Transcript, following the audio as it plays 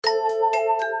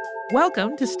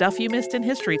Welcome to Stuff You Missed in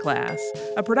History Class,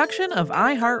 a production of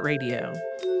iHeartRadio.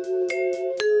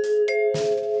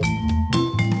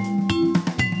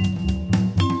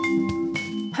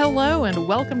 Hello and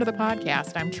welcome to the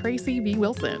podcast. I'm Tracy V.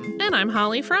 Wilson. And I'm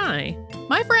Holly Fry.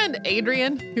 My friend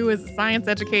Adrian, who is a science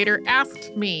educator,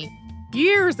 asked me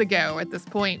years ago at this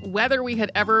point whether we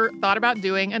had ever thought about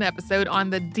doing an episode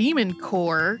on the Demon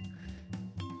Core,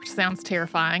 which sounds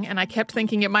terrifying, and I kept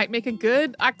thinking it might make a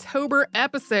good October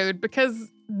episode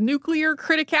because nuclear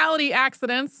criticality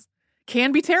accidents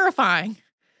can be terrifying.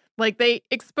 Like, they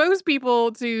expose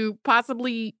people to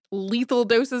possibly lethal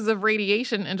doses of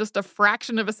radiation in just a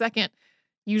fraction of a second,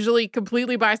 usually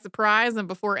completely by surprise and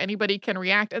before anybody can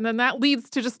react. And then that leads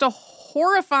to just a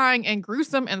horrifying and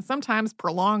gruesome and sometimes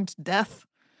prolonged death.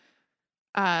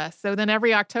 So then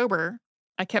every October,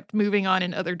 I kept moving on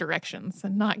in other directions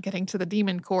and not getting to the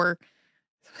Demon Core.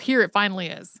 Here it finally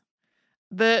is.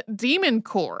 The Demon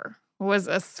Core was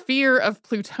a sphere of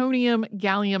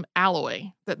plutonium-gallium alloy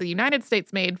that the United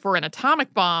States made for an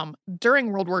atomic bomb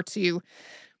during World War II.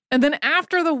 And then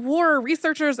after the war,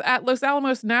 researchers at Los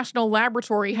Alamos National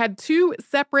Laboratory had two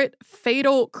separate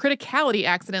fatal criticality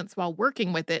accidents while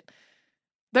working with it.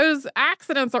 Those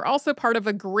accidents are also part of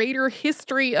a greater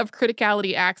history of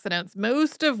criticality accidents,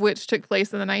 most of which took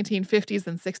place in the 1950s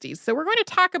and 60s. So we're going to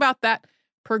talk about that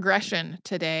progression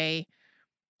today.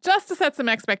 Just to set some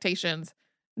expectations,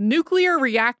 nuclear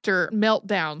reactor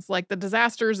meltdowns like the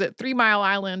disasters at 3 Mile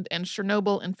Island and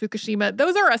Chernobyl and Fukushima,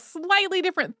 those are a slightly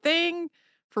different thing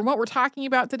from what we're talking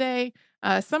about today.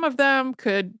 Some of them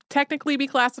could technically be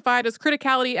classified as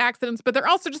criticality accidents, but they're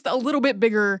also just a little bit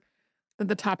bigger than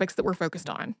the topics that we're focused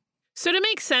on. So to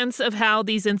make sense of how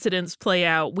these incidents play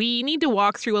out, we need to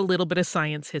walk through a little bit of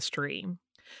science history.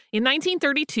 In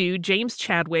 1932, James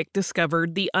Chadwick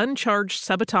discovered the uncharged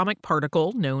subatomic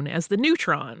particle known as the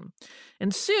neutron.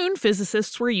 And soon,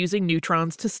 physicists were using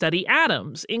neutrons to study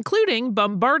atoms, including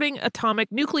bombarding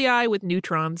atomic nuclei with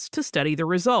neutrons to study the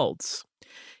results.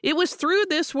 It was through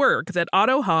this work that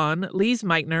Otto Hahn, Lise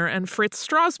Meitner, and Fritz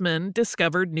Strassmann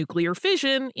discovered nuclear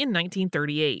fission in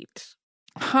 1938.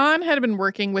 Hahn had been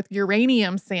working with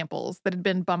uranium samples that had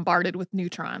been bombarded with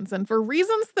neutrons, and for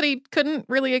reasons that he couldn't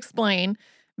really explain,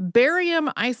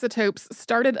 barium isotopes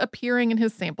started appearing in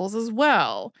his samples as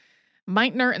well.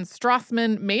 Meitner and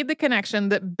Strassmann made the connection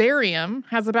that barium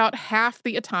has about half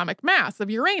the atomic mass of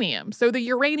uranium, so the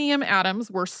uranium atoms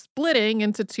were splitting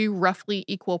into two roughly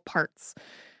equal parts.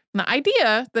 The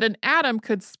idea that an atom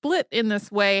could split in this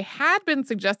way had been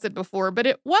suggested before, but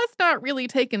it was not really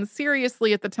taken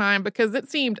seriously at the time because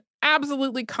it seemed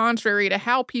absolutely contrary to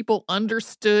how people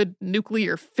understood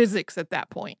nuclear physics at that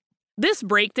point. This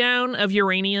breakdown of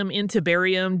uranium into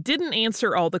barium didn't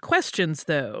answer all the questions,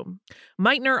 though.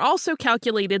 Meitner also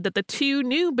calculated that the two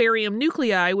new barium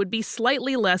nuclei would be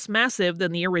slightly less massive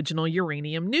than the original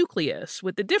uranium nucleus,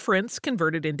 with the difference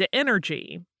converted into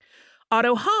energy.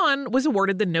 Otto Hahn was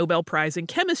awarded the Nobel Prize in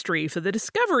Chemistry for the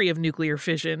discovery of nuclear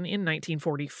fission in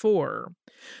 1944.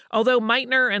 Although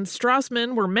Meitner and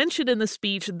Strassmann were mentioned in the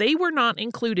speech, they were not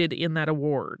included in that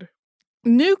award.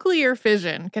 Nuclear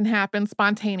fission can happen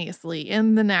spontaneously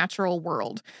in the natural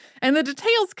world, and the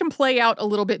details can play out a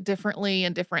little bit differently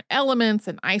in different elements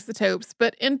and isotopes,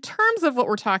 but in terms of what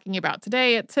we're talking about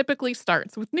today, it typically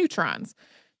starts with neutrons.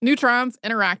 Neutrons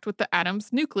interact with the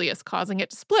atom's nucleus, causing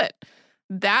it to split.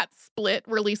 That split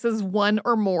releases one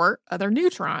or more other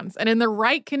neutrons, and in the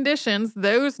right conditions,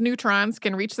 those neutrons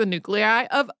can reach the nuclei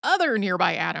of other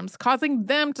nearby atoms, causing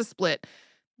them to split.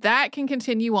 That can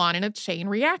continue on in a chain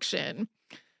reaction.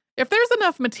 If there's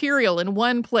enough material in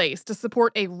one place to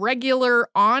support a regular,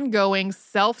 ongoing,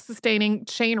 self-sustaining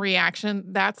chain reaction,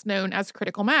 that's known as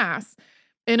critical mass.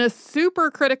 In a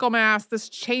supercritical mass, this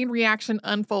chain reaction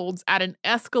unfolds at an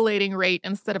escalating rate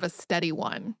instead of a steady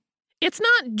one. It's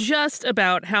not just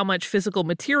about how much physical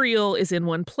material is in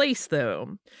one place,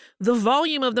 though. The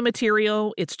volume of the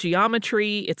material, its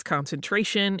geometry, its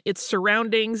concentration, its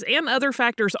surroundings, and other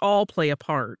factors all play a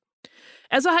part.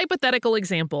 As a hypothetical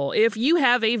example, if you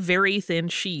have a very thin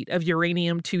sheet of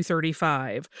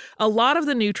uranium-235, a lot of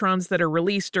the neutrons that are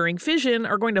released during fission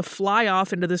are going to fly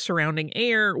off into the surrounding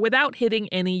air without hitting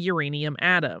any uranium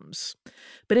atoms.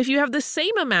 But if you have the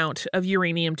same amount of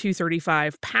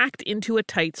uranium-235 packed into a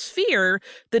tight sphere,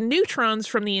 the neutrons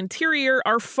from the interior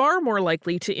are far more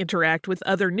likely to interact with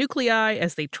other nuclei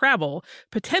as they travel,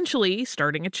 potentially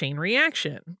starting a chain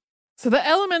reaction. So the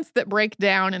elements that break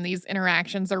down in these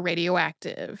interactions are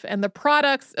radioactive, and the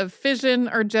products of fission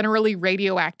are generally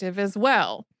radioactive as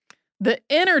well. The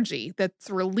energy that's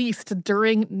released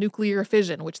during nuclear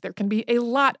fission, which there can be a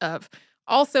lot of,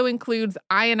 also includes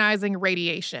ionizing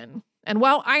radiation. And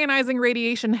while ionizing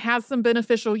radiation has some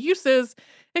beneficial uses,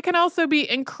 it can also be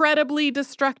incredibly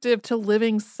destructive to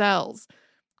living cells.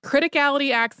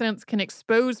 Criticality accidents can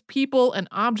expose people and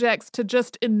objects to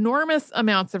just enormous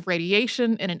amounts of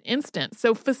radiation in an instant.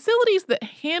 So facilities that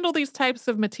handle these types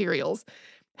of materials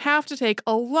have to take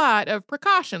a lot of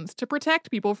precautions to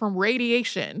protect people from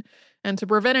radiation and to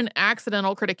prevent an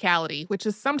accidental criticality, which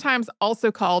is sometimes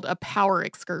also called a power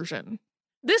excursion.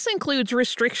 This includes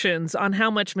restrictions on how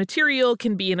much material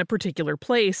can be in a particular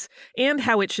place and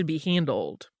how it should be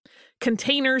handled.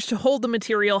 Containers to hold the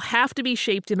material have to be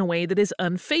shaped in a way that is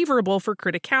unfavorable for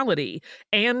criticality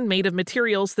and made of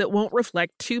materials that won't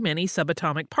reflect too many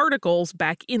subatomic particles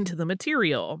back into the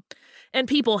material. And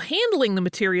people handling the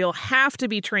material have to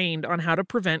be trained on how to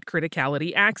prevent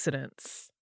criticality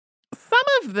accidents. Some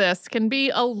of this can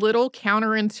be a little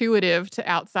counterintuitive to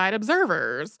outside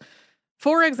observers.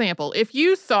 For example, if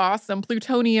you saw some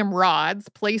plutonium rods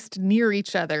placed near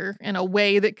each other in a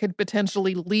way that could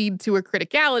potentially lead to a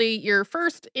criticality, your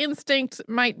first instinct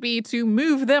might be to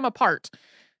move them apart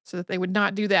so that they would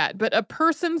not do that. But a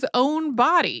person's own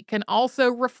body can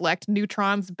also reflect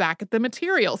neutrons back at the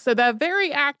material. So the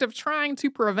very act of trying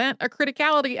to prevent a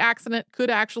criticality accident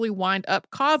could actually wind up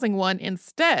causing one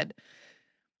instead.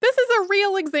 This is a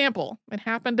real example. It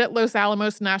happened at Los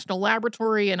Alamos National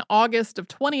Laboratory in August of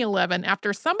 2011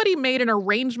 after somebody made an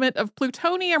arrangement of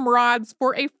plutonium rods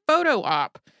for a photo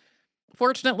op.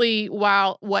 Fortunately,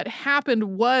 while what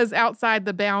happened was outside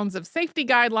the bounds of safety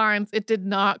guidelines, it did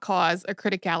not cause a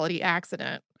criticality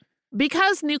accident.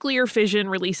 Because nuclear fission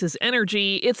releases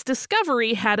energy, its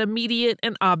discovery had immediate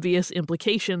and obvious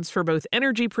implications for both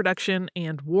energy production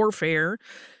and warfare,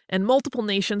 and multiple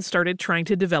nations started trying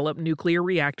to develop nuclear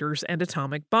reactors and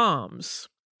atomic bombs.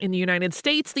 In the United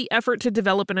States, the effort to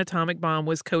develop an atomic bomb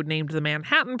was codenamed the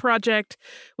Manhattan Project,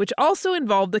 which also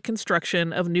involved the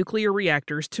construction of nuclear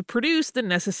reactors to produce the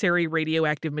necessary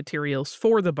radioactive materials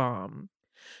for the bomb.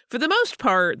 For the most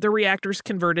part, the reactors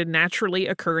converted naturally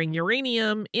occurring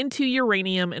uranium into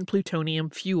uranium and plutonium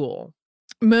fuel.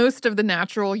 Most of the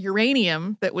natural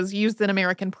uranium that was used in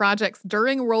American projects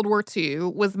during World War II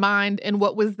was mined in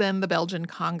what was then the Belgian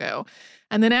Congo.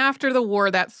 And then after the war,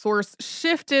 that source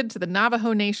shifted to the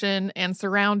Navajo Nation and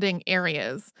surrounding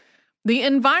areas. The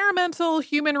environmental,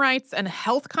 human rights, and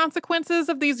health consequences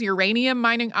of these uranium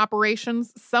mining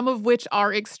operations, some of which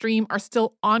are extreme, are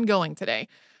still ongoing today.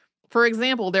 For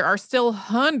example, there are still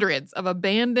hundreds of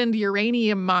abandoned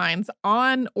uranium mines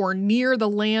on or near the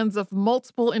lands of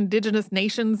multiple indigenous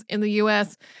nations in the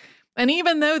U.S. And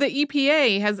even though the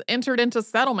EPA has entered into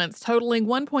settlements totaling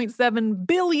 $1.7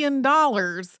 billion,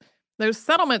 those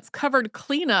settlements covered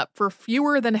cleanup for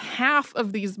fewer than half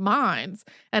of these mines,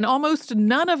 and almost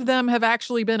none of them have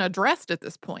actually been addressed at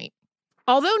this point.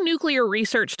 Although nuclear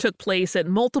research took place at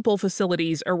multiple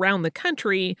facilities around the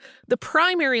country, the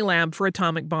primary lab for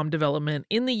atomic bomb development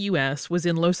in the U.S. was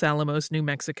in Los Alamos, New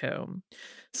Mexico.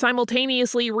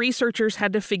 Simultaneously, researchers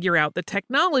had to figure out the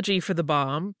technology for the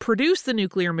bomb, produce the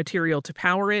nuclear material to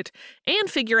power it, and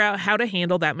figure out how to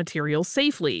handle that material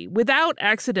safely without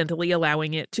accidentally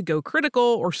allowing it to go critical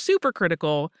or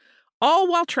supercritical, all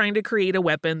while trying to create a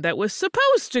weapon that was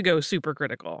supposed to go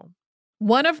supercritical.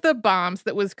 One of the bombs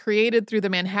that was created through the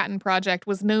Manhattan Project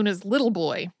was known as Little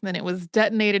Boy, and it was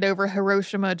detonated over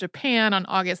Hiroshima, Japan on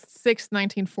August 6,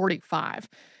 1945.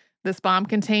 This bomb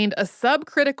contained a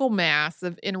subcritical mass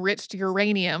of enriched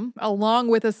uranium, along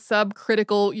with a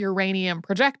subcritical uranium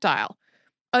projectile.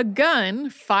 A gun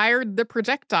fired the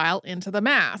projectile into the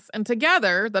mass, and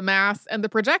together, the mass and the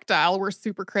projectile were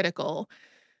supercritical.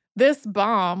 This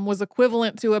bomb was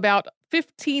equivalent to about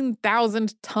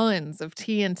 15,000 tons of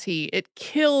TNT. It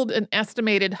killed an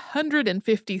estimated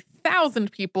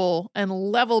 150,000 people and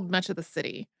leveled much of the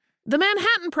city. The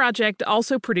Manhattan Project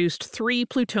also produced 3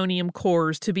 plutonium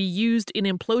cores to be used in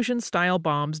implosion-style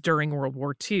bombs during World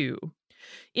War II.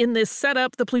 In this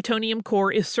setup, the plutonium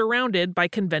core is surrounded by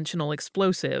conventional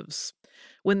explosives.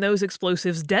 When those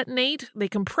explosives detonate, they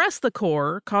compress the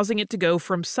core, causing it to go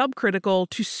from subcritical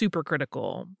to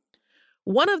supercritical.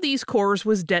 One of these cores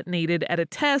was detonated at a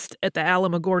test at the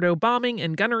Alamogordo Bombing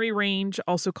and Gunnery Range,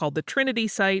 also called the Trinity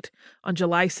Site, on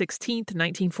July 16,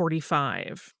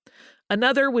 1945.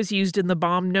 Another was used in the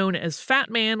bomb known as Fat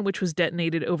Man, which was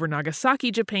detonated over Nagasaki,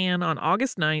 Japan on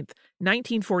August 9,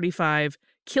 1945,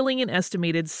 killing an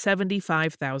estimated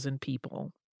 75,000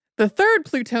 people. The third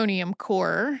plutonium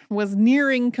core was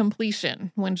nearing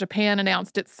completion when Japan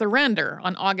announced its surrender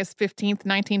on August 15,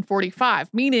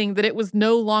 1945, meaning that it was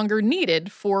no longer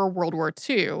needed for World War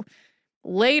II.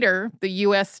 Later, the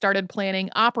U.S. started planning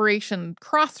Operation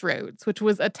Crossroads, which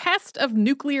was a test of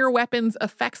nuclear weapons'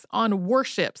 effects on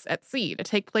warships at sea to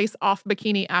take place off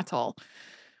Bikini Atoll.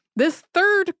 This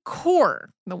third core,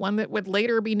 the one that would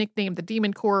later be nicknamed the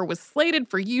Demon Core, was slated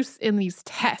for use in these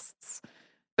tests.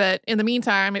 But in the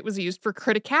meantime, it was used for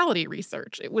criticality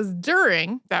research. It was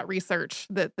during that research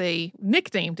that they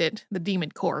nicknamed it the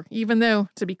Demon Core, even though,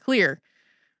 to be clear,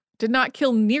 it did not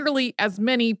kill nearly as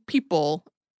many people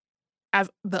as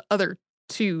the other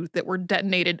two that were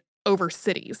detonated over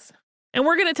cities. And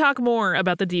we're going to talk more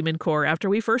about the Demon Core after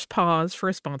we first pause for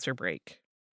a sponsor break.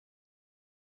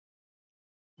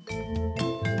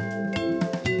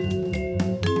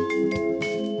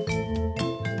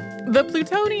 The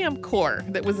plutonium core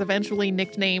that was eventually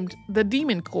nicknamed the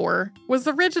Demon Core was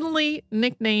originally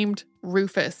nicknamed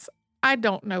Rufus. I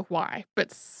don't know why,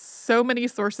 but so many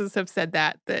sources have said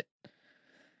that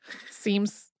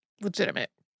seems legitimate.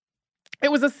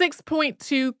 It was a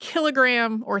 6.2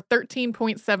 kilogram or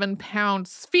 13.7 pound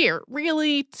sphere,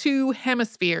 really two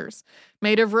hemispheres,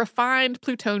 made of refined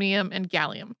plutonium and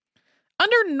gallium.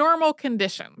 Under normal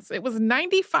conditions, it was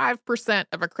 95%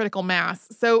 of a critical mass,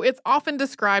 so it's often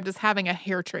described as having a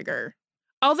hair trigger.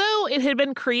 Although it had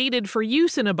been created for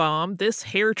use in a bomb, this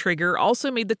hair trigger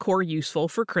also made the core useful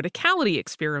for criticality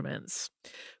experiments.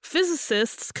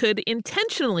 Physicists could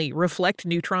intentionally reflect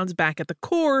neutrons back at the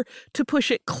core to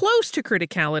push it close to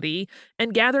criticality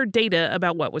and gather data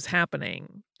about what was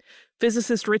happening.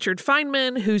 Physicist Richard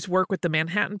Feynman, whose work with the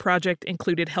Manhattan Project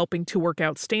included helping to work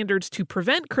out standards to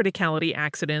prevent criticality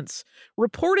accidents,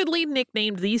 reportedly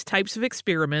nicknamed these types of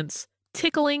experiments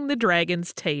tickling the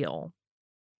dragon's tail.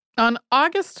 On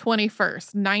August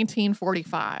 21st,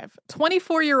 1945,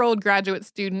 24-year-old graduate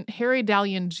student Harry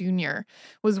Dalian Jr.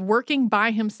 was working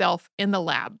by himself in the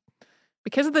lab.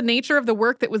 Because of the nature of the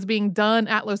work that was being done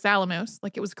at Los Alamos,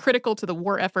 like it was critical to the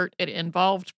war effort, it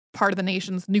involved part of the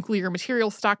nation's nuclear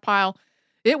material stockpile,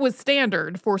 it was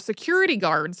standard for security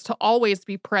guards to always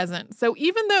be present. So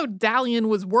even though Dalian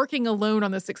was working alone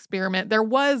on this experiment, there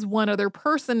was one other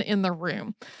person in the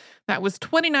room. That was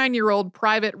 29-year-old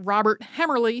Private Robert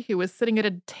Hemmerly, who was sitting at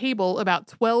a table about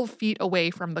 12 feet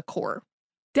away from the core.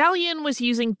 Dalian was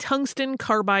using tungsten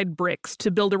carbide bricks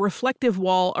to build a reflective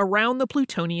wall around the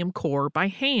plutonium core by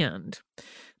hand.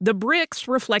 The bricks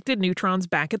reflected neutrons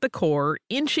back at the core,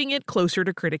 inching it closer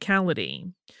to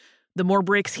criticality. The more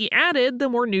bricks he added, the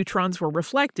more neutrons were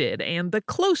reflected, and the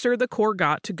closer the core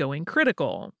got to going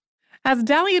critical. As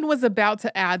Dalian was about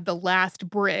to add the last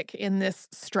brick in this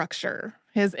structure,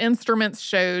 his instruments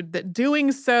showed that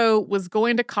doing so was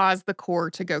going to cause the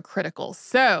core to go critical.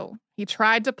 So he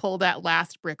tried to pull that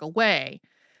last brick away.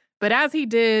 But as he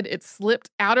did, it slipped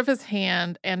out of his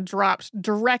hand and dropped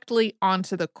directly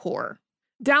onto the core.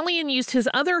 Dalian used his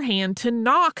other hand to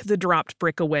knock the dropped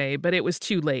brick away, but it was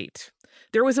too late.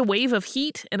 There was a wave of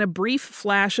heat and a brief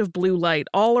flash of blue light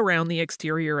all around the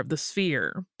exterior of the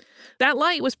sphere. That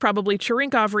light was probably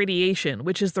Cherenkov radiation,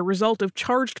 which is the result of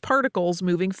charged particles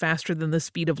moving faster than the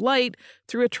speed of light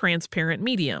through a transparent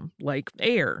medium, like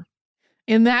air.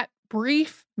 In that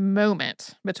brief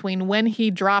moment between when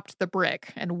he dropped the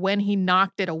brick and when he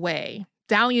knocked it away,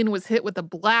 Dalian was hit with a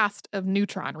blast of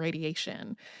neutron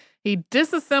radiation. He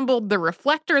disassembled the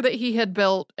reflector that he had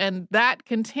built, and that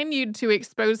continued to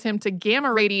expose him to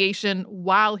gamma radiation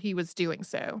while he was doing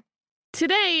so.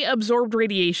 Today, absorbed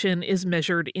radiation is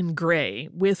measured in gray,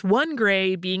 with 1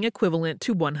 gray being equivalent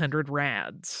to 100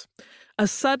 rads. A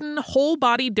sudden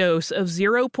whole-body dose of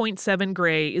 0.7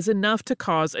 gray is enough to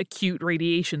cause acute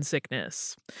radiation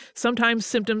sickness. Sometimes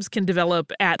symptoms can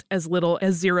develop at as little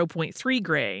as 0.3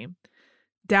 gray.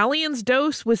 Dalian's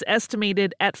dose was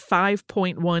estimated at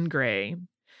 5.1 gray.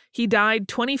 He died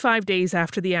 25 days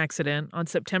after the accident on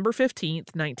September 15,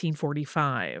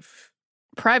 1945.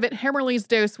 Private Hemmerly's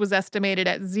dose was estimated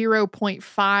at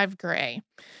 0.5 gray.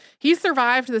 He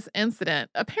survived this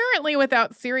incident, apparently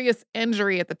without serious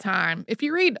injury at the time. If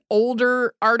you read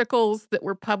older articles that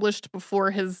were published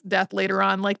before his death later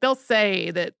on, they'll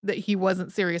say that he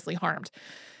wasn't seriously harmed.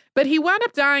 But he wound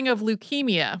up dying of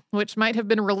leukemia, which might have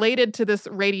been related to this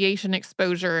radiation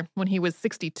exposure when he was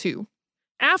 62.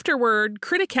 Afterward,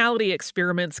 criticality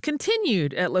experiments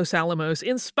continued at Los Alamos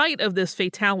in spite of this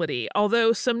fatality,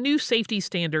 although some new safety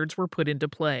standards were put into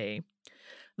play.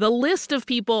 The list of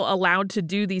people allowed to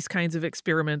do these kinds of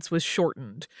experiments was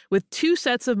shortened, with 2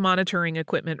 sets of monitoring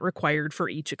equipment required for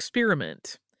each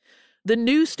experiment. The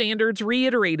new standards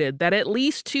reiterated that at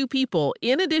least 2 people,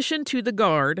 in addition to the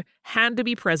guard, had to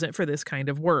be present for this kind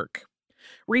of work.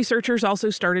 Researchers also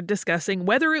started discussing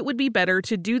whether it would be better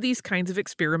to do these kinds of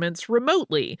experiments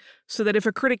remotely, so that if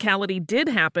a criticality did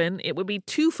happen, it would be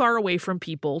too far away from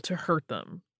people to hurt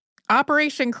them.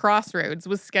 Operation Crossroads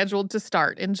was scheduled to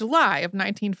start in July of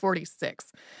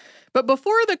 1946. But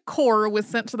before the core was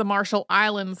sent to the Marshall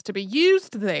Islands to be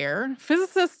used there,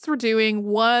 physicists were doing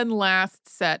one last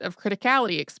set of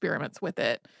criticality experiments with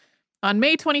it. On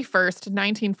May 21st,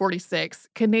 1946,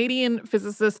 Canadian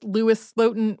physicist Louis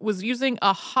Slotin was using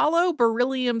a hollow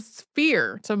beryllium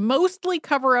sphere to mostly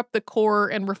cover up the core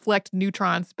and reflect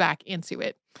neutrons back into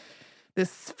it. The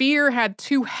sphere had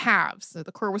two halves, so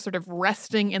the core was sort of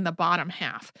resting in the bottom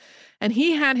half. And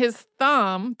he had his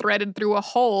thumb threaded through a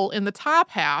hole in the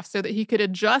top half so that he could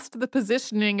adjust the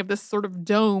positioning of this sort of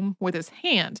dome with his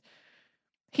hand.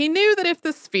 He knew that if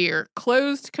the sphere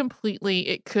closed completely,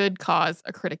 it could cause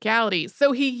a criticality.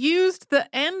 So he used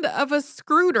the end of a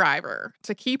screwdriver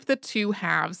to keep the two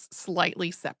halves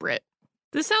slightly separate.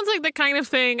 This sounds like the kind of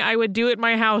thing I would do at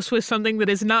my house with something that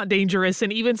is not dangerous.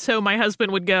 And even so, my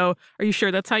husband would go, "Are you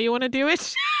sure that's how you want to do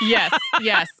it?" Yes.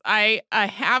 I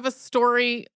have a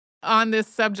story on this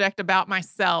subject about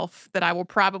myself that I will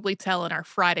probably tell in our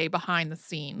Friday behind the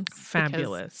scenes.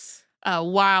 Fabulous. Because,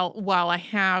 while I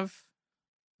have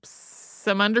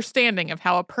some understanding of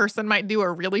how a person might do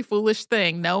a really foolish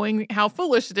thing, knowing how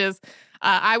foolish it is,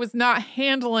 I was not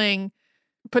handling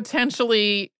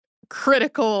potentially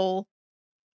critical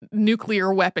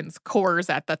nuclear weapons cores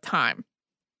at the time.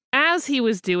 As he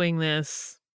was doing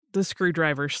this, the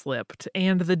screwdriver slipped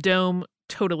and the dome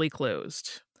totally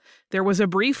closed. There was a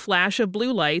brief flash of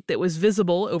blue light that was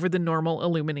visible over the normal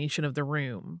illumination of the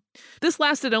room. This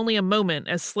lasted only a moment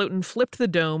as Slotin flipped the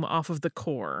dome off of the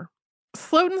core.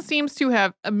 Slotin seems to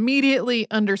have immediately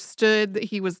understood that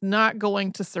he was not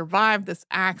going to survive this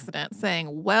accident,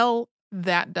 saying, "Well,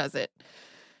 that does it."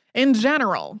 In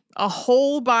general, a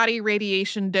whole body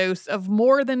radiation dose of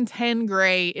more than 10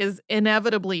 gray is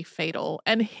inevitably fatal,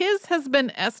 and his has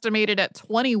been estimated at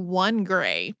 21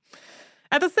 gray.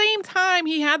 At the same time,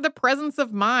 he had the presence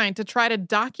of mind to try to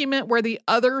document where the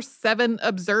other 7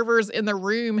 observers in the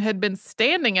room had been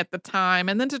standing at the time,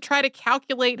 and then to try to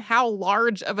calculate how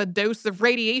large of a dose of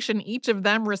radiation each of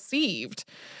them received.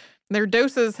 Their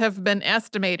doses have been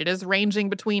estimated as ranging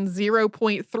between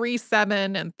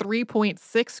 0.37 and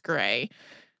 3.6 gray.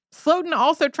 Slotin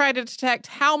also tried to detect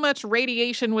how much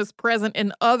radiation was present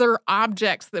in other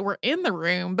objects that were in the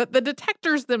room, but the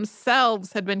detectors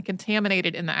themselves had been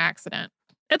contaminated in the accident.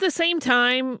 At the same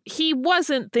time, he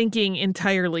wasn't thinking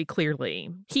entirely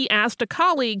clearly. He asked a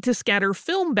colleague to scatter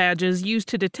film badges used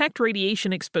to detect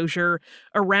radiation exposure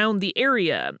around the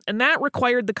area, and that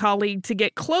required the colleague to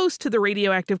get close to the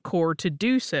radioactive core to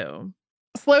do so.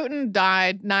 Slotin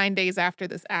died 9 days after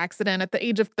this accident at the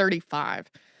age of 35.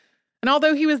 And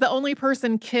although he was the only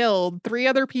person killed, 3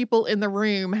 other people in the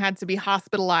room had to be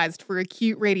hospitalized for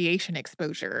acute radiation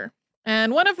exposure.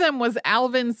 And one of them was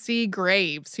Alvin C.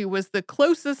 Graves, who was the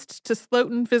closest to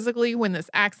Slotin physically when this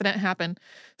accident happened.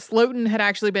 Slotin had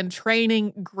actually been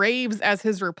training Graves as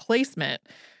his replacement.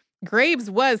 Graves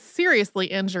was seriously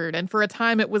injured, and for a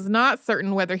time it was not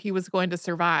certain whether he was going to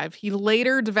survive. He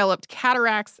later developed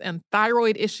cataracts and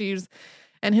thyroid issues,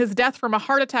 and his death from a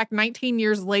heart attack 19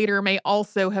 years later may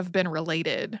also have been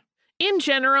related. In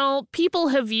general, people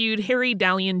have viewed Harry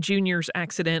Dalian Jr.'s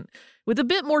accident with a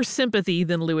bit more sympathy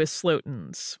than Louis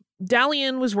Slotin's.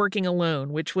 Dalian was working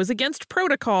alone, which was against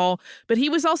protocol, but he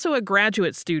was also a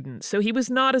graduate student, so he was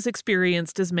not as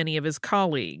experienced as many of his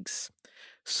colleagues.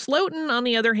 Slotin, on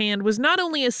the other hand, was not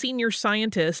only a senior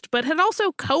scientist, but had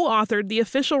also co-authored the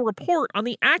official report on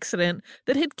the accident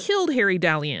that had killed Harry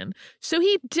Dalian, so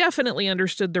he definitely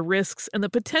understood the risks and the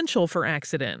potential for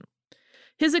accident.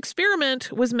 His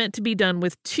experiment was meant to be done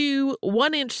with 2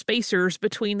 1-inch spacers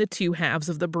between the 2 halves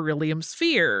of the beryllium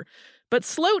sphere, but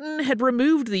Slotin had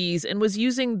removed these and was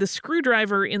using the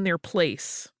screwdriver in their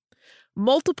place.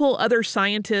 Multiple other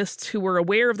scientists who were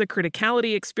aware of the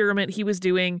criticality experiment he was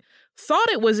doing thought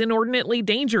it was inordinately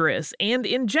dangerous, and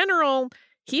in general,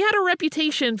 he had a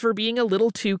reputation for being a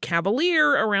little too cavalier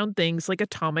around things like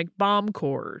atomic bomb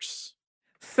cores.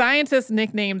 Scientists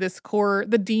nicknamed this core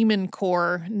the Demon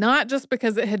Core, not just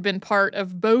because it had been part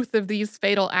of both of these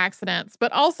fatal accidents,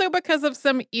 but also because of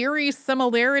some eerie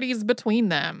similarities between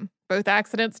them. Both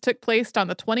accidents took place on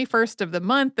the 21st of the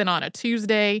month and on a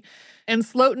Tuesday, and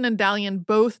Slotin and Dalian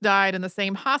both died in the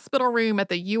same hospital room at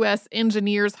the U.S.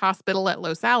 Engineers Hospital at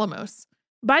Los Alamos.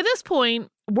 By this point,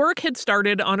 work had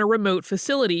started on a remote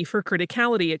facility for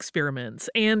criticality experiments,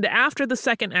 and after the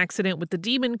second accident with the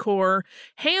Demon Core,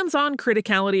 hands-on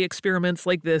criticality experiments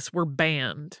like this were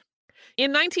banned.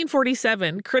 In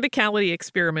 1947, criticality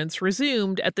experiments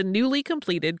resumed at the newly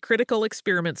completed Critical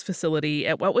Experiments facility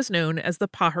at what was known as the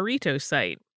Pajarito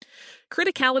site.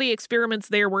 Criticality experiments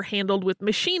there were handled with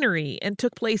machinery and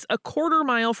took place a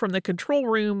quarter-mile from the control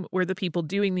room where the people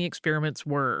doing the experiments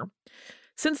were.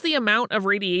 Since the amount of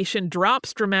radiation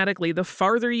drops dramatically the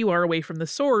farther you are away from the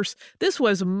source, this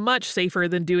was much safer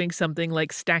than doing something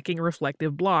like stacking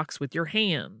reflective blocks with your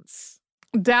hands.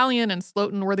 Dalian and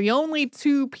Slotin were the only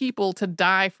two people to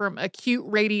die from acute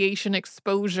radiation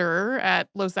exposure at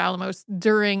Los Alamos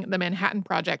during the Manhattan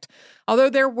Project, although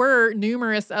there were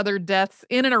numerous other deaths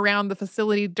in and around the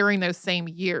facility during those same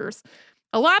years.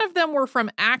 A lot of them were from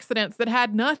accidents that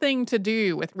had nothing to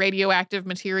do with radioactive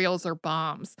materials or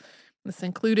bombs. This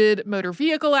included motor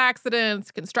vehicle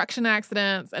accidents, construction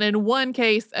accidents, and in one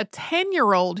case, a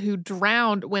 10-year-old who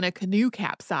drowned when a canoe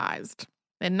capsized.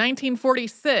 In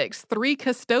 1946, 3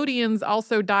 custodians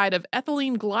also died of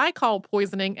ethylene glycol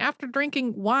poisoning after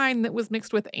drinking wine that was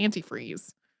mixed with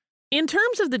antifreeze. In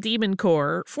terms of the Demon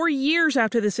Core, for years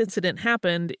after this incident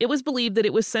happened, it was believed that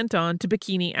it was sent on to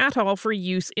Bikini Atoll for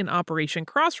use in Operation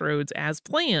Crossroads as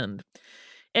planned.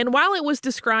 And while it was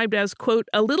described as, quote,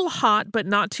 a little hot but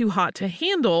not too hot to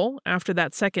handle after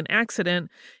that second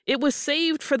accident, it was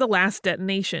saved for the last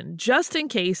detonation, just in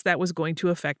case that was going to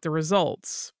affect the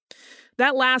results.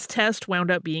 That last test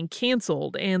wound up being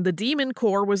canceled, and the Demon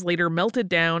Core was later melted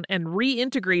down and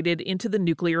reintegrated into the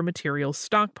nuclear materials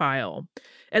stockpile.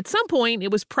 At some point,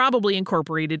 it was probably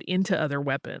incorporated into other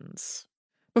weapons.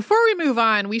 Before we move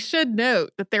on, we should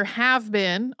note that there have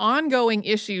been ongoing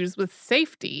issues with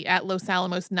safety at Los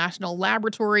Alamos National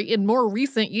Laboratory in more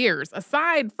recent years,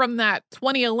 aside from that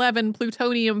 2011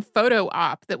 plutonium photo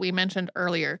op that we mentioned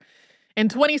earlier. In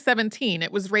 2017,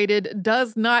 it was rated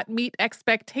does not meet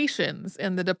expectations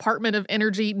in the Department of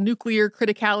Energy Nuclear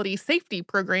Criticality Safety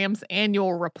Program's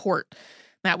annual report.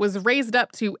 That was raised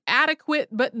up to adequate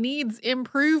but needs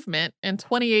improvement in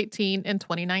 2018 and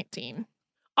 2019.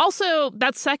 Also,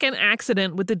 that second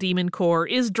accident with the Demon Core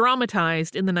is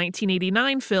dramatized in the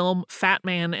 1989 film Fat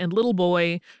Man and Little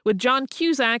Boy, with John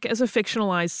Cusack as a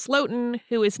fictionalized Slotin,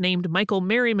 who is named Michael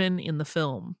Merriman in the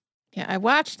film. Yeah, I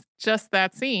watched just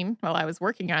that scene while I was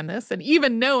working on this, and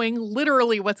even knowing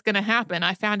literally what's going to happen,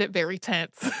 I found it very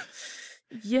tense.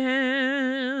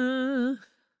 Yeah.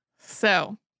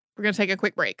 So, we're going to take a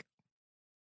quick break.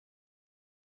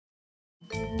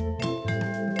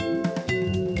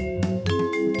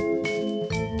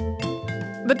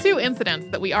 The 2 incidents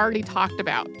that we already talked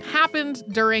about happened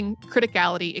during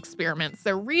criticality experiments,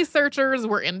 so researchers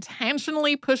were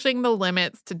intentionally pushing the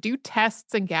limits to do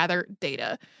tests and gather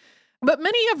data. But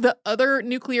many of the other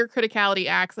nuclear criticality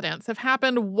accidents have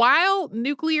happened while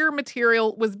nuclear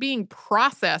material was being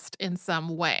processed in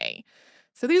some way.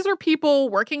 So these are people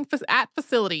working at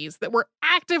facilities that were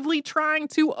actively trying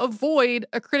to avoid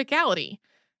a criticality.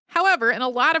 However, in a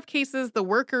lot of cases, the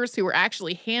workers who were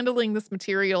actually handling this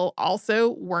material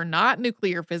also were not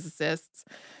nuclear physicists.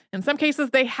 In some cases,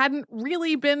 they hadn't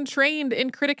really been trained in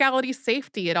criticality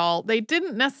safety at all. They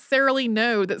didn't necessarily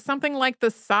know that something like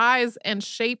the size and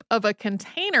shape of a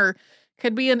container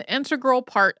could be an integral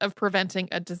part of preventing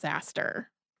a disaster.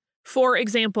 For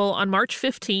example, on March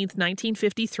 15,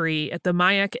 1953, at the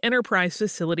Mayak Enterprise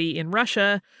facility in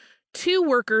Russia, 2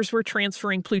 workers were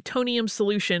transferring plutonium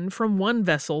solution from one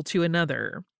vessel to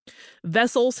another.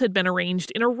 Vessels had been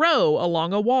arranged in a row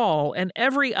along a wall, and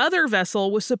every other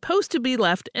vessel was supposed to be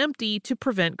left empty to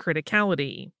prevent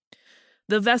criticality.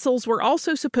 The vessels were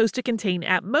also supposed to contain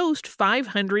at most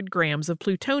 500 grams of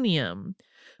plutonium.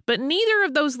 But neither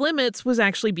of those limits was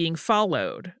actually being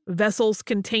followed. Vessels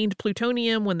contained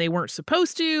plutonium when they weren't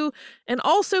supposed to, and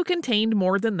also contained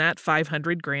more than that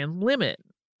 500-gram limit.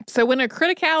 So when a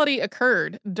criticality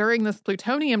occurred during this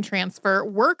plutonium transfer,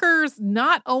 workers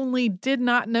not only did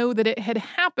not know that it had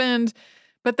happened,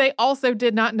 but they also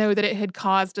did not know that it had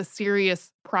caused a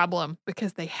serious problem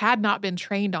because they had not been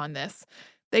trained on this.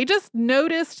 They just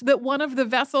noticed that one of the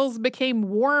vessels became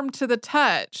warm to the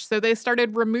touch, so they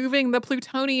started removing the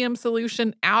plutonium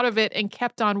solution out of it and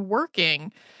kept on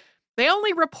working. They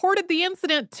only reported the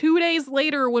incident 2 days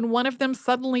later when one of them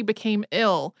suddenly became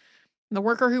ill. The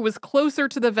worker who was closer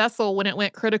to the vessel when it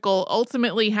went critical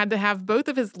ultimately had to have both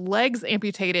of his legs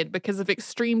amputated because of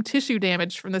extreme tissue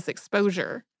damage from this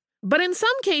exposure. But in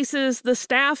some cases, the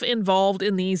staff involved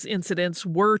in these incidents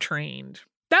were trained.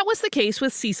 That was the case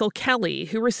with Cecil Kelly,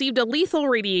 who received a lethal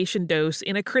radiation dose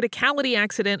in a criticality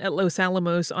accident at Los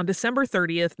Alamos on December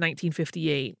 30th,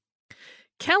 1958.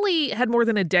 Kelly had more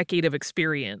than a decade of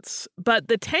experience, but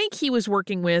the tank he was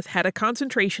working with had a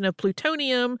concentration of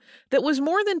plutonium that was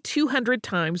more than 200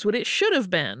 times what it should have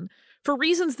been, for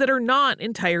reasons that are not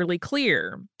entirely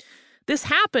clear. This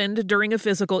happened during a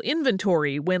physical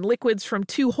inventory when liquids from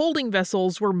 2 holding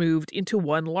vessels were moved into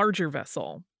one larger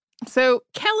vessel. So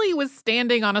Kelly was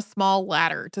standing on a small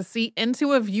ladder to see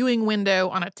into a viewing window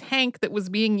on a tank that was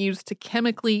being used to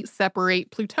chemically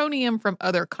separate plutonium from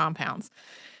other compounds.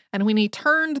 And when he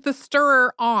turned the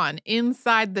stirrer on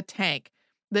inside the tank,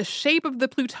 the shape of the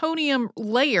plutonium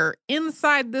layer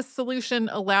inside this solution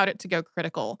allowed it to go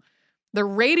critical. The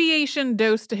radiation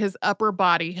dose to his upper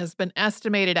body has been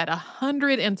estimated at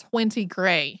 120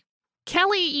 gray.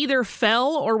 Kelly either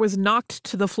fell or was knocked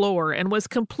to the floor and was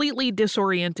completely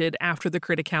disoriented after the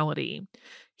criticality.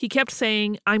 He kept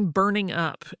saying, "I'm burning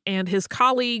up," and his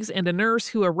colleagues and a nurse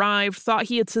who arrived thought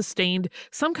he had sustained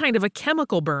some kind of a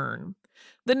chemical burn.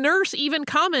 The nurse even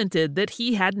commented that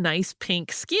he had nice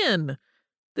pink skin.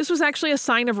 This was actually a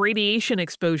sign of radiation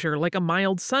exposure, like a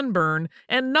mild sunburn,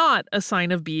 and not a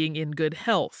sign of being in good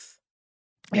health.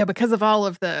 Yeah, because of all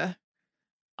of the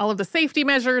safety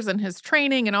measures and his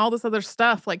training and all this other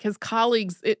stuff, like his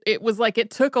colleagues, it was like it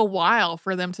took a while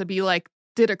for them to be like,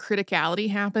 did a criticality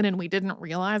happen and we didn't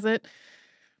realize it?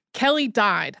 Kelly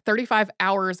died 35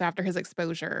 hours after his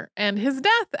exposure, and his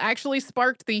death actually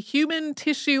sparked the Human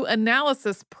Tissue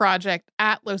Analysis Project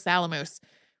at Los Alamos.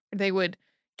 They would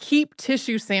keep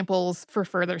tissue samples for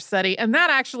further study, and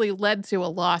that actually led to a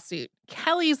lawsuit.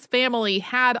 Kelly's family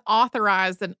had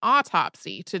authorized an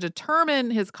autopsy to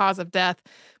determine his cause of death,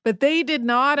 but they did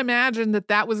not imagine that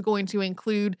that was going to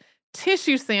include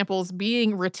tissue samples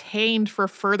being retained for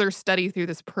further study through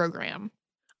this program.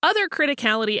 Other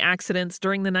criticality accidents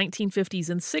during the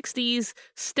 1950s and 60s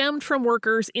stemmed from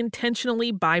workers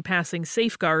intentionally bypassing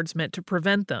safeguards meant to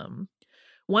prevent them.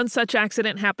 One such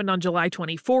accident happened on July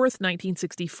 24th,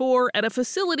 1964, at a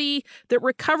facility that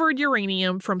recovered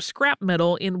uranium from scrap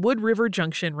metal in Wood River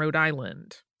Junction, Rhode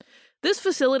Island. This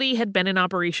facility had been in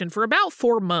operation for about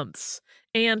 4 months,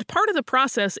 and part of the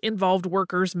process involved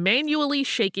workers manually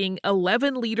shaking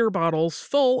 11-liter bottles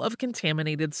full of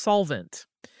contaminated solvent.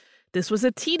 This was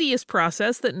a tedious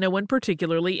process that no one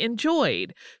particularly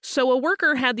enjoyed, so a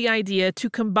worker had the idea to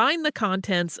combine the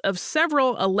contents of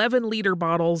several 11-liter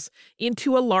bottles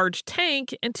into a large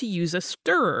tank and to use a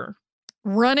stirrer.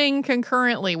 Running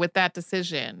concurrently with that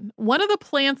decision, one of the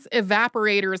plant's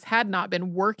evaporators had not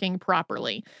been working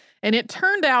properly, and it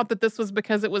turned out that this was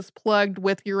because it was plugged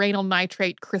with uranyl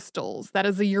nitrate crystals, that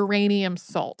is a uranium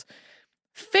salt.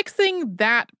 Fixing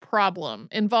that problem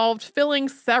involved filling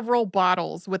several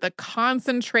bottles with a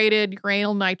concentrated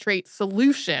uranyl nitrate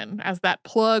solution as that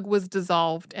plug was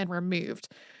dissolved and removed.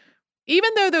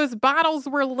 Even though those bottles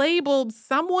were labeled,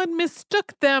 someone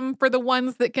mistook them for the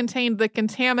ones that contained the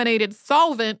contaminated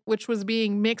solvent, which was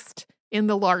being mixed in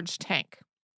the large tank.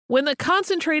 When the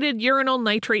concentrated uranyl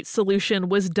nitrate solution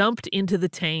was dumped into the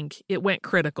tank, it went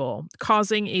critical,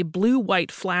 causing a blue-white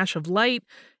flash of light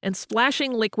and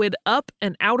splashing liquid up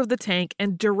and out of the tank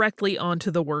and directly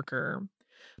onto the worker.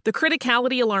 The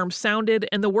criticality alarm sounded,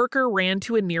 and the worker ran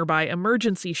to a nearby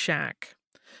emergency shack.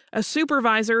 A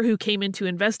supervisor who came in to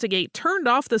investigate turned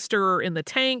off the stirrer in the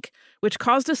tank, which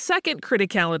caused a second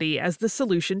criticality as the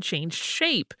solution changed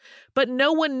shape. But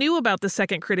no one knew about the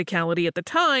second criticality at the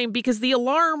time because the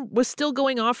alarm was still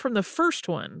going off from the first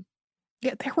one.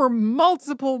 Yeah, there were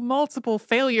multiple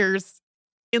failures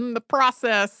in the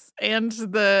process and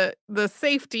the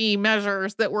safety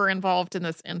measures that were involved in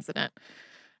this incident.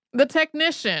 The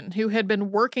technician who had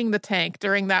been working the tank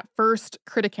during that first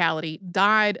criticality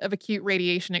died of acute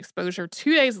radiation exposure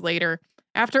 2 days later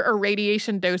after a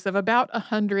radiation dose of about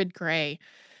 100 gray.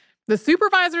 The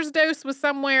supervisor's dose was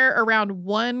somewhere around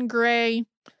 1 gray.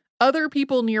 Other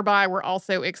people nearby were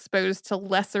also exposed to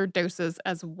lesser doses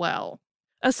as well.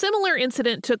 A similar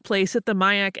incident took place at the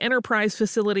Mayak Enterprise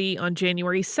facility on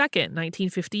January 2nd,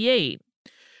 1958.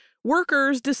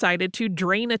 Workers decided to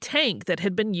drain a tank that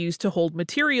had been used to hold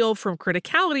material from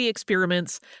criticality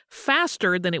experiments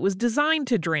faster than it was designed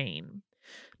to drain.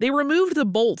 They removed the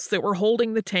bolts that were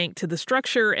holding the tank to the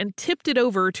structure and tipped it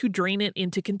over to drain it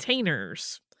into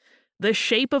containers. The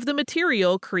shape of the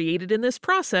material created in this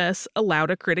process allowed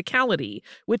a criticality,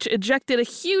 which ejected a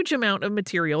huge amount of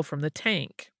material from the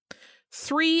tank.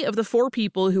 3 of the 4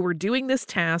 people who were doing this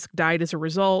task died as a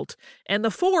result, and the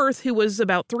 4th, who was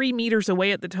about 3 meters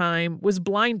away at the time, was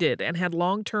blinded and had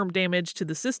long-term damage to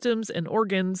the systems and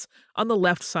organs on the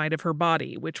left side of her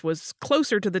body, which was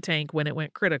closer to the tank when it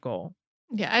went critical.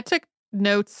 Yeah, I took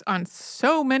notes on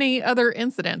so many other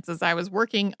incidents as I was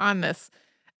working on this,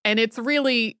 and it's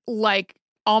really like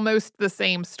almost the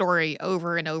same story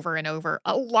over and over and over.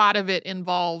 A lot of it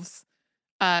involves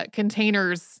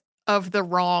containers of the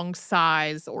wrong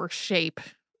size or shape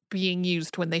being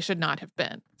used when they should not have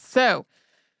been. So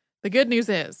the good news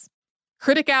is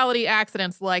criticality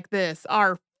accidents like this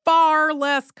are far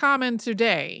less common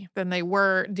today than they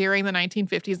were during the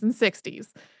 1950s and 60s.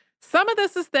 Some of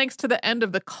this is thanks to the end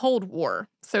of the Cold War.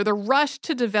 So the rush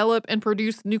to develop and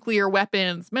produce nuclear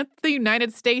weapons meant the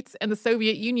United States and the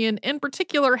Soviet Union in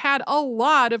particular had a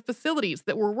lot of facilities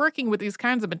that were working with these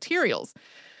kinds of materials.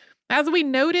 As we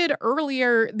noted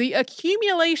earlier, the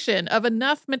accumulation of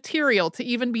enough material to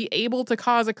even be able to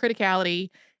cause a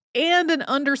criticality and an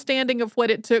understanding of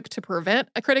what it took to prevent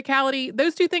a criticality,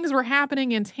 those two things were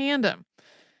happening in tandem.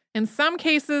 In some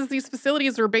cases, these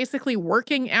facilities were basically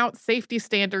working out safety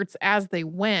standards as they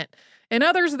went. In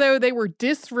others, though, they were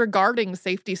disregarding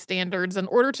safety standards in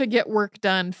order to get work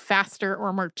done faster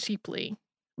or more cheaply.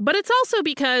 But it's also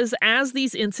because as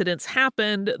these incidents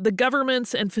happened, the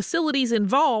governments and facilities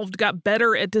involved got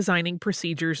better at designing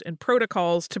procedures and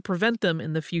protocols to prevent them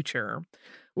in the future.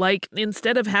 Like,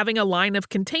 instead of having a line of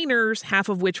containers, half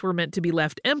of which were meant to be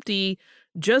left empty,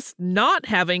 just not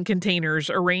having containers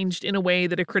arranged in a way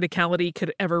that a criticality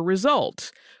could ever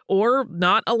result, or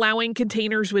not allowing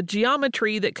containers with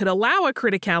geometry that could allow a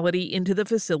criticality into the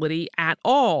facility at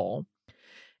all.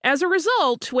 As a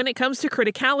result, when it comes to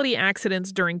criticality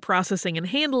accidents during processing and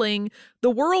handling, the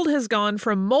world has gone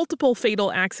from multiple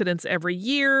fatal accidents every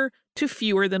year to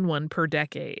fewer than one per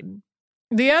decade.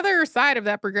 The other side of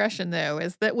that progression, though,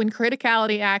 is that when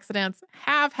criticality accidents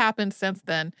have happened since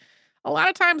then, a lot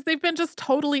of times they've been just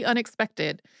totally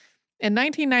unexpected. In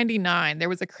 1999, there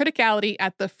was a criticality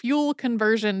at the fuel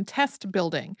conversion test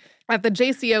building at the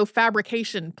JCO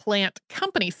fabrication plant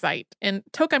company site in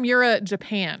Tokamura,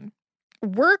 Japan.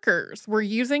 Workers were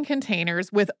using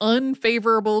containers with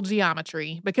unfavorable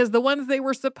geometry because the ones they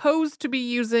were supposed to be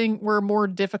using were more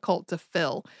difficult to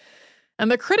fill.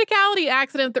 And the criticality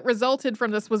accident that resulted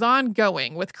from this was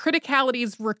ongoing, with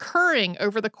criticalities recurring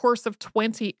over the course of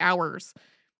 20 hours.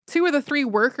 2 of the 3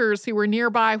 workers who were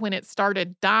nearby when it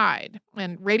started died,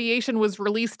 and radiation was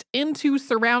released into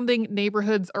surrounding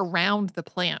neighborhoods around the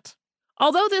plant.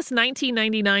 Although this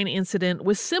 1999 incident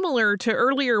was similar to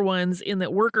earlier ones in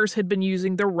that workers had been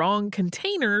using the wrong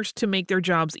containers to make their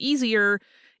jobs easier,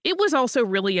 it was also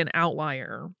really an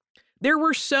outlier. There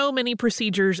were so many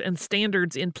procedures and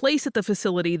standards in place at the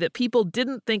facility that people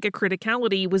didn't think a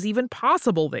criticality was even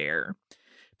possible there.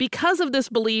 Because of this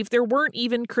belief, there weren't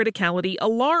even criticality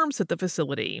alarms at the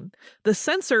facility. The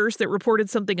sensors that reported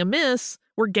something amiss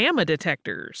were gamma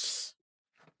detectors.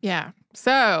 Yeah.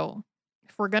 So,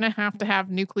 if we're going to have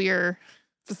nuclear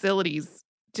facilities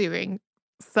doing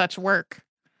such work,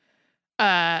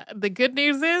 the good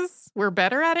news is we're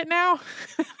better at it now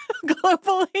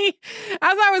globally.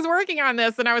 As I was working on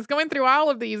this and I was going through all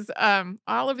of these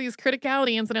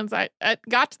criticality incidents, I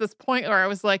got to this point where I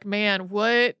was like, man,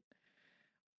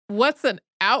 what's an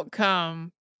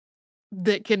outcome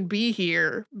that can be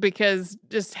here? Because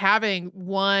just having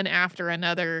one after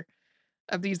another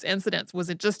of these incidents was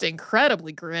just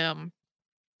incredibly grim.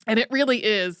 And it really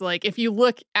is, like, if you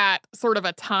look at sort of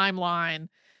a timeline,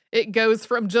 it goes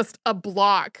from just a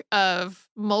block of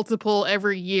multiple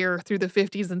every year through the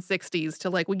 50s and 60s to,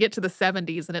 like, we get to the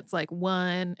 70s and it's like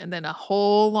one, and then a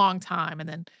whole long time, and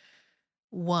then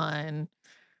one.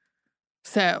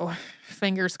 So,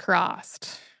 fingers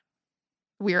crossed,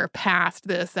 we are past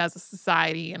this as a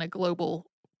society and a global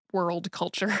world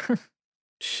culture.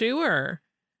 Sure.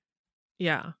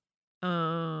 Yeah.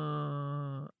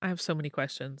 I have so many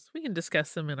questions. We can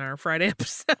discuss them in our Friday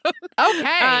episode.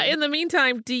 Okay. In the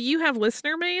meantime, do you have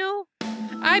listener mail?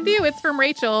 I do. It's from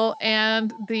Rachel,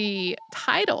 and the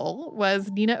title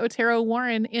was Nina Otero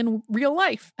Warren in Real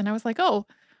Life. And I was like, oh,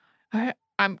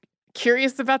 I'm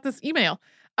curious about this email.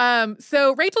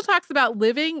 So Rachel talks about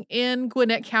living in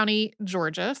Gwinnett County,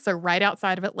 Georgia, so right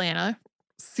outside of Atlanta,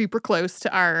 super close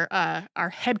to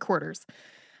our headquarters.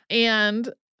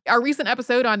 And our recent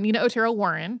episode on Nina Otero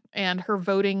Warren and her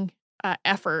voting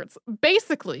efforts.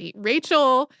 Basically,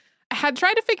 Rachel had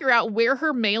tried to figure out where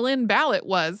her mail-in ballot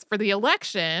was for the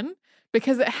election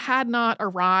because it had not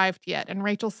arrived yet. And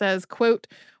Rachel says, quote,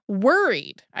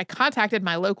 worried, I contacted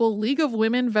my local League of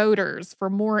Women Voters for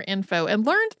more info and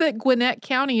learned that Gwinnett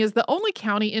County is the only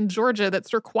county in Georgia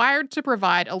that's required to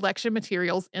provide election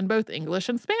materials in both English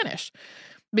and Spanish.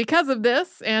 Because of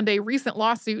this and a recent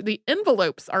lawsuit, the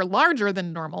envelopes are larger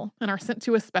than normal and are sent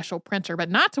to a special printer. But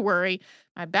not to worry,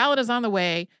 my ballot is on the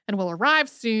way and will arrive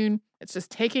soon. It's just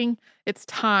taking its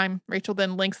time. Rachel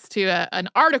then links to an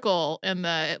article in the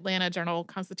Atlanta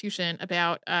Journal-Constitution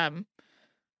about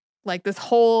like this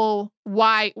whole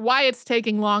why it's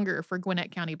taking longer for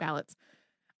Gwinnett County ballots.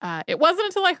 It wasn't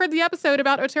until I heard the episode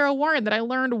about Otero Warren that I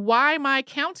learned why my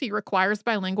county requires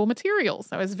bilingual materials.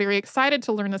 I was very excited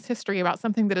to learn this history about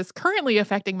something that is currently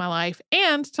affecting my life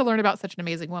and to learn about such an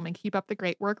amazing woman. Keep up the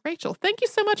great work, Rachel. Thank you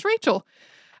so much, Rachel.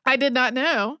 I did not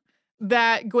know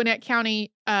that Gwinnett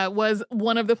County was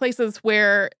one of the places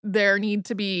where there need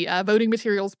to be voting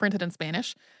materials printed in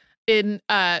Spanish. In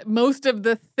most of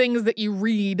the things that you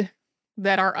read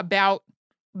that are about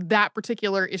that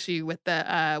particular issue with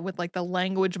the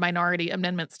language minority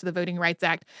amendments to the Voting Rights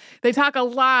Act, they talk a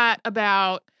lot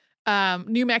about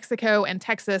New Mexico and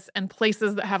Texas and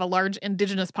places that have a large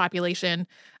indigenous population.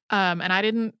 And I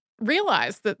didn't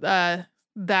realize that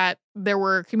there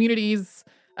were communities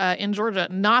in Georgia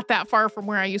not that far from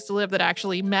where I used to live that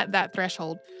actually met that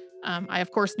threshold. I,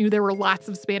 of course, knew there were lots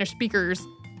of Spanish speakers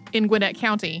in Gwinnett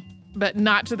County, but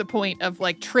not to the point of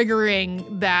like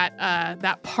triggering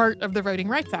that part of the Voting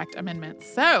Rights Act amendment.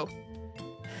 So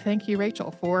thank you,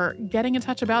 Rachel, for getting in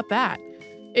touch about that.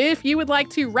 If you would like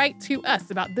to write to us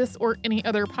about this or any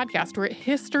other podcast, we're at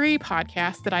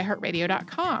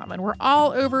historypodcast@iheartradio.com. And we're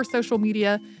all over social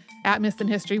media at Missed in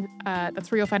History. That's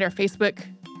where you'll find our Facebook,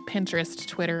 Pinterest,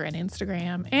 Twitter, and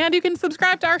Instagram. And you can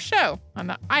subscribe to our show on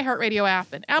the iHeartRadio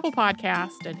app and Apple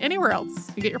Podcast and anywhere else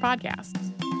you get your podcasts.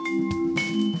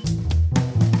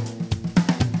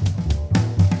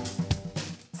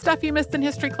 Stuff You Missed in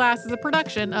History Class is a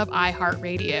production of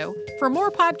iHeartRadio. For more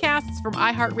podcasts from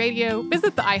iHeartRadio,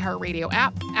 visit the iHeartRadio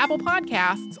app, Apple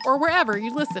Podcasts, or wherever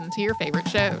you listen to your favorite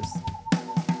shows.